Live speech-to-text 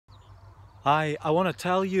Hi, I want to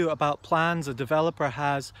tell you about plans a developer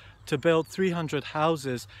has to build 300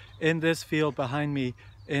 houses in this field behind me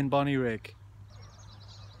in Bonnyrigg.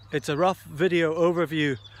 It's a rough video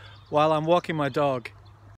overview while I'm walking my dog.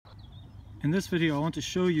 In this video I want to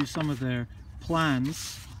show you some of their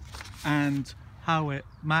plans and how it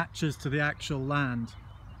matches to the actual land,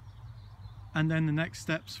 and then the next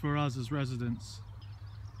steps for us as residents.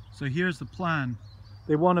 So here's the plan.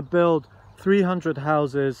 They want to build 300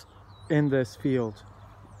 houses in this field.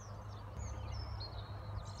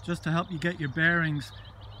 Just to help you get your bearings,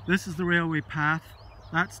 this is the railway path,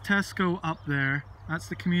 that's Tesco up there, that's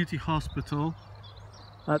the community hospital,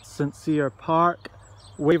 that's St Cyr Park,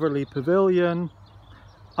 Waverly Pavilion,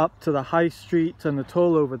 up to the High Street and the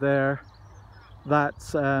toll over there,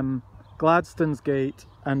 that's Gladstones Gait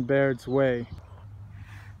and Bairds Way.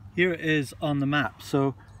 Here it is on the map.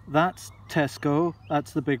 So that's Tesco,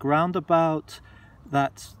 that's the big roundabout,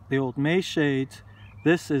 that's the old Mayshade,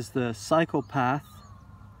 this is the cycle path,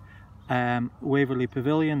 Waverly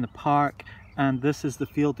Pavilion, the park, and this is the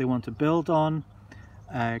field they want to build on,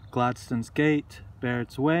 Gladstones Gait,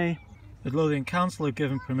 Bairds Way. The Midlothian Council have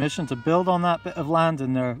given permission to build on that bit of land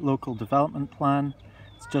in their local development plan.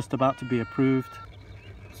 It's just about to be approved.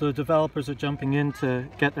 So the developers are jumping in to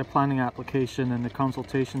get their planning application and the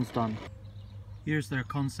consultations done. Here's their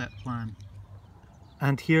concept plan.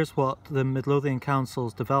 And here's what the Midlothian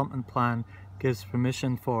Council's development plan gives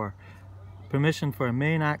permission for. Permission for a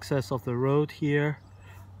main access of the road here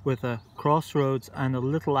with a crossroads and a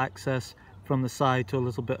little access from the side to a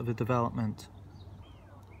little bit of a development.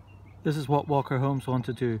 This is what Walker Homes want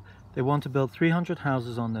to do. They want to build 300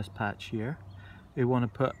 houses on this patch here. They want to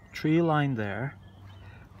put a tree line there.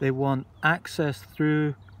 They want access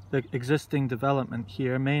through the existing development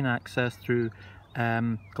here, main access through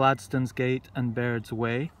Gladstones Gait and Bairds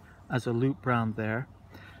Way as a loop round there.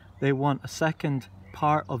 They want a second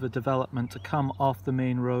part of the development to come off the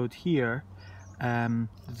main road here, the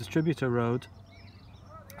distributor road.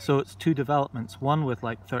 So it's two developments, one with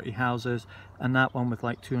like 30 houses and that one with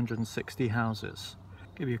like 260 houses.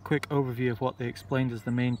 Give you a quick overview of what they explained as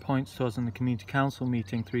the main points to us in the community council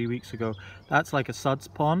meeting 3 weeks ago. That's like a suds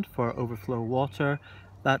pond for overflow water.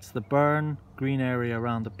 That's the burn, green area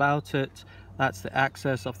around about it. That's the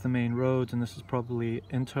access off the main road, and this is probably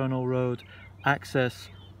internal road. Access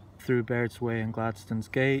through Bairds Way and Gladstones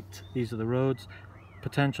Gait. These are the roads.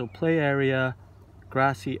 Potential play area,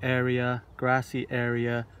 grassy area,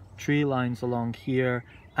 tree lines along here,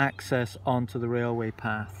 access onto the railway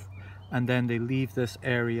path. And then they leave this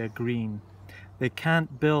area green. They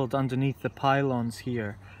can't build underneath the pylons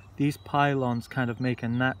here. These pylons kind of make a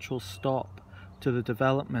natural stop to the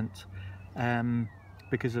development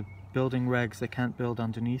because of building regs. They can't build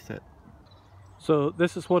underneath it. So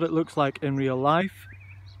this is what it looks like in real life.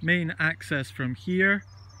 Main access from here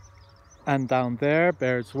and down there,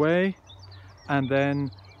 Bairds Way, and then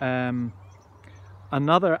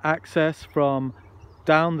another access from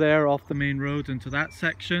down there off the main road into that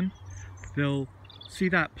section. They'll see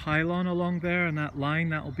that pylon along there, and that line,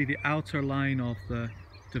 that will be the outer line of the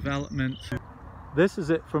development. This is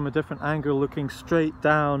it from a different angle, looking straight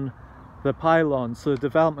down the pylon. So the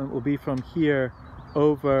development will be from here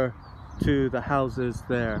over to the houses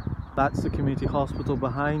there. That's the community hospital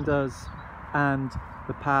behind us and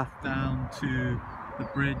the path down to the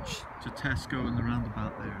bridge to Tesco and the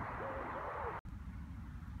roundabout there.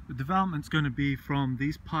 The development's going to be from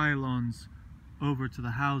these pylons over to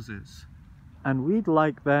the houses, and we'd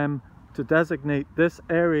like them to designate this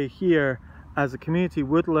area here as a community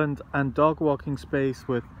woodland and dog walking space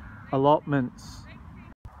with allotments.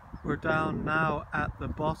 We're down now at the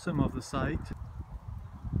bottom of the site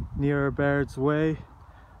near Bairds Way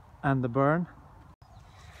and the burn.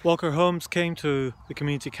 Walker Homes came to the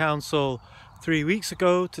community council 3 weeks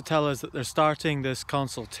ago to tell us that they're starting this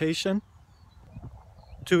consultation.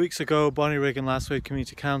 2 weeks ago, Bonnyrigg and Lasswade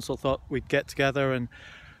Community Council thought we'd get together and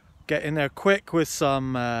get in there quick with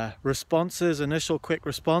some initial quick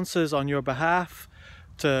responses on your behalf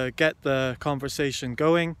to get the conversation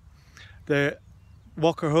going. The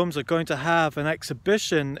Walker Homes are going to have an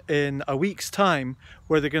exhibition in a week's time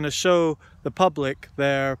where they're going to show the public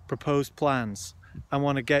their proposed plans. I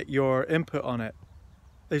want to get your input on it.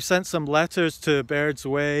 They've sent some letters to Bairds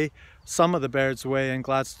Way, some of the Bairds Way and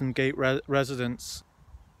Gladstones Gait residents.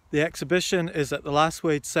 The exhibition is at the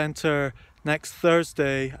Lasswade Centre next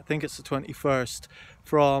Thursday, I think it's the 21st,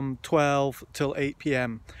 from 12 till 8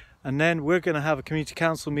 p.m. And then we're going to have a community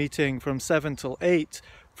council meeting from 7 till 8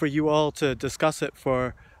 for you all to discuss it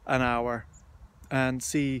for an hour and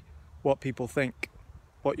see what people think,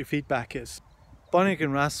 what your feedback is. Bonnyrigg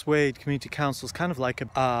and Lasswade Community Council is kind of like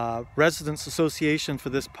a residents association for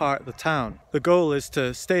this part of the town. The goal is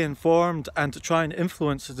to stay informed and to try and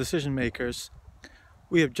influence the decision makers.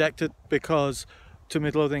 We objected because to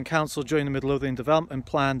Midlothian Council during the Midlothian Development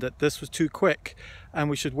Plan that this was too quick and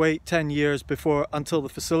we should wait 10 years until the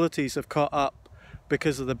facilities have caught up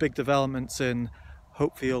because of the big developments in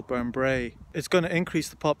Hopefield, Burnbrae. It's going to increase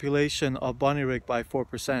the population of Bonnyrigg by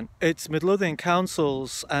 4%. It's Midlothian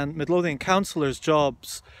Council's and Midlothian councillors'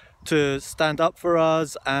 jobs to stand up for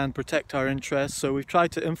us and protect our interests, so we've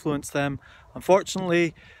tried to influence them.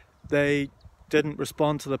 Unfortunately, they didn't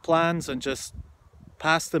respond to the plans and just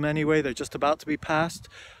passed them anyway. They're just about to be passed.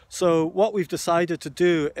 So what we've decided to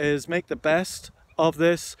do is make the best of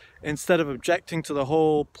this. Instead of objecting to the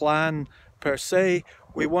whole plan per se,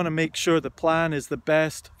 we want to make sure the plan is the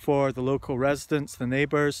best for the local residents, the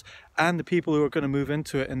neighbours, and the people who are going to move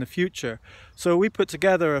into it in the future. So we put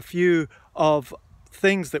together a few of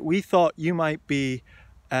things that we thought you might be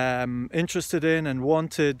interested in and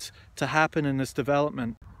wanted to happen in this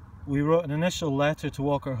development. We wrote an initial letter to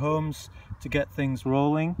Walker Homes to get things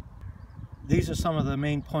rolling. These are some of the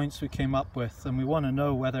main points we came up with, and we want to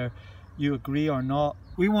know whether you agree or not.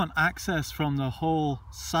 We want access from the whole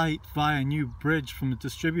site via a new bridge from the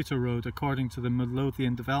distributor road according to the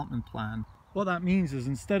Midlothian Development Plan. What that means is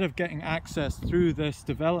instead of getting access through this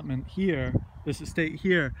development here, this estate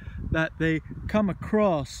here, that they come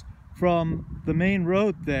across from the main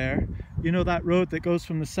road there, you know, that road that goes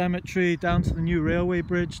from the cemetery down to the new railway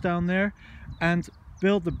bridge down there, and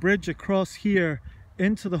build the bridge across here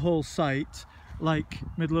into the whole site like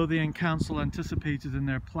Midlothian Council anticipated in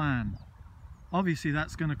their plan. Obviously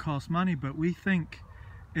that's going to cost money, but we think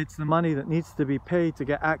it's the money that needs to be paid to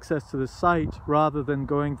get access to the site rather than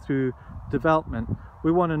going through development.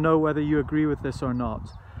 We want to know whether you agree with this or not.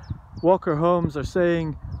 Walker Homes are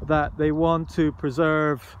saying that they want to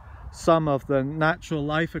preserve some of the natural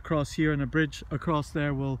life across here, and a bridge across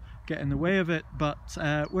there will get in the way of it, but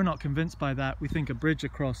we're not convinced by that. We think a bridge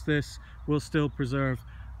across this will still preserve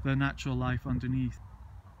the natural life underneath.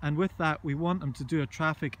 And with that, we want them to do a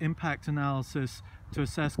traffic impact analysis to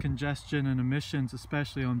assess congestion and emissions,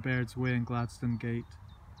 especially on Bairds Way and Gladstones Gait.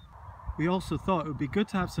 We also thought it would be good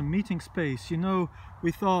to have some meeting space. You know,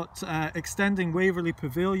 we thought extending Waverly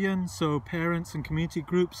Pavilion so parents and community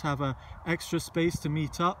groups have an extra space to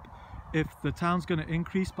meet up. If the town's going to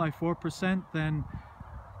increase by 4%, then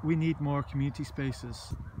we need more community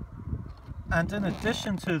spaces. And in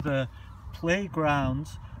addition to the playground,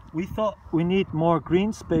 we thought we need more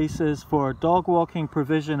green spaces for dog walking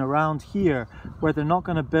provision around here, where they're not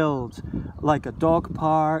going to build like a dog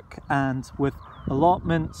park, and with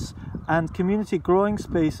allotments and community growing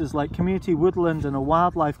spaces like community woodland and a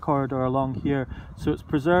wildlife corridor along here, so it's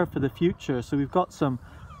preserved for the future. So we've got some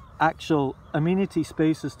actual amenity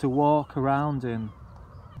spaces to walk around in.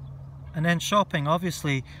 And then shopping,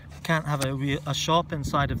 obviously can't have a shop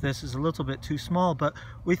inside of this, is a little bit too small, but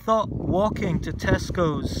we thought walking to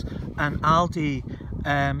Tesco's and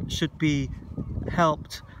Aldi should be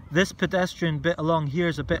helped. This pedestrian bit along here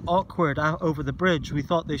is a bit awkward out over the bridge. We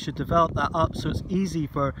thought they should develop that up so it's easy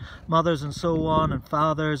for mothers and so on, and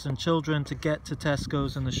fathers and children to get to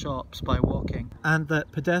Tesco's and the shops by walking. And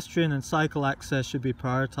that pedestrian and cycle access should be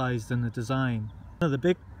prioritised in the design.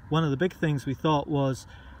 One of the big things we thought was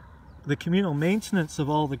the communal maintenance of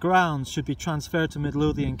all the grounds should be transferred to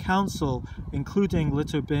Midlothian Council, including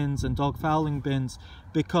litter bins and dog fouling bins,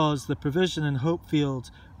 because the provision in Hopefield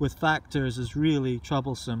with factors is really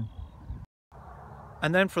troublesome.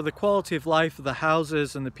 And then for the quality of life of the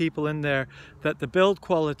houses and the people in there, that the build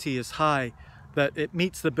quality is high, that it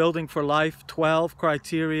meets the Building for Life 12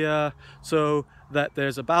 criteria, so that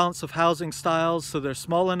there's a balance of housing styles, so they're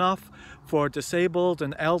small enough for disabled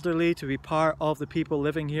and elderly to be part of the people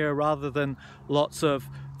living here, rather than lots of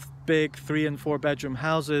big 3- and 4-bedroom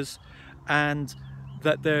houses, and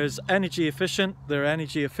that there's they're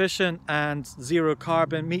energy efficient and zero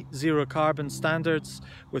carbon, meet zero carbon standards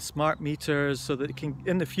with smart meters, so that it can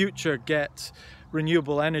in the future get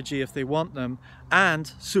renewable energy if they want them,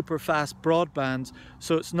 and super fast broadband,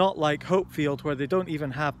 so it's not like Hopefield where they don't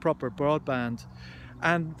even have proper broadband.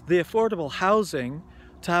 And the affordable housing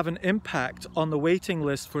to have an impact on the waiting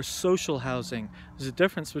list for social housing. There's a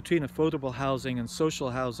difference between affordable housing and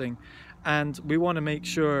social housing, and we want to make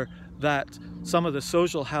sure that some of the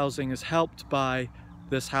social housing is helped by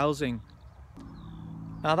this housing.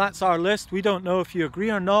 Now that's our list. We don't know if you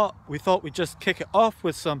agree or not. We thought we'd just kick it off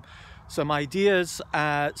with some ideas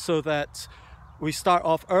so that we start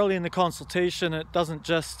off early in the consultation. It doesn't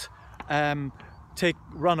just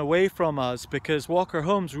run away from us, because Walker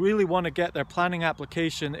Homes really want to get their planning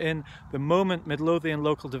application in the moment Midlothian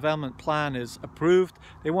Local Development Plan is approved.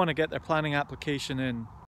 They want to get their planning application in.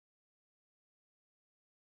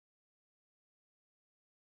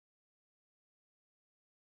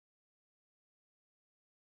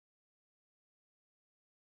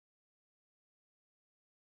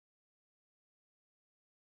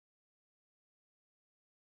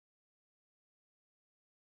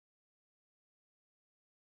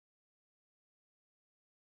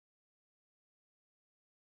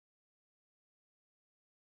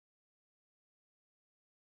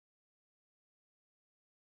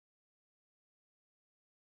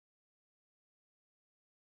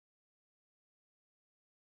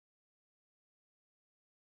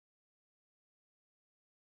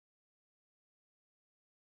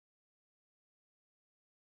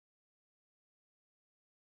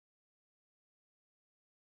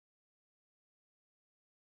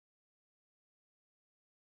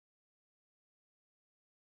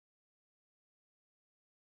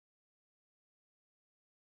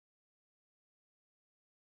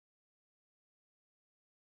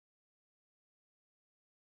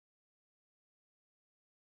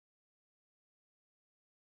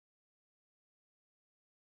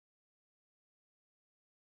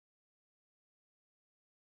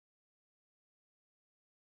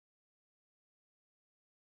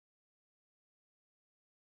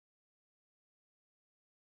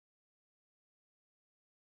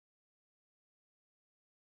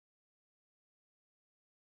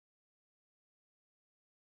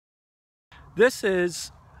 This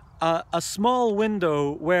is a small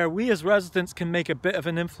window where we as residents can make a bit of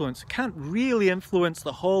an influence. Can't really influence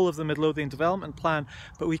the whole of the Midlothian Development Plan,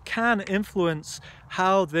 but we can influence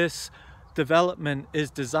how this development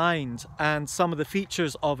is designed and some of the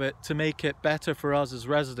features of it to make it better for us as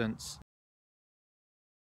residents.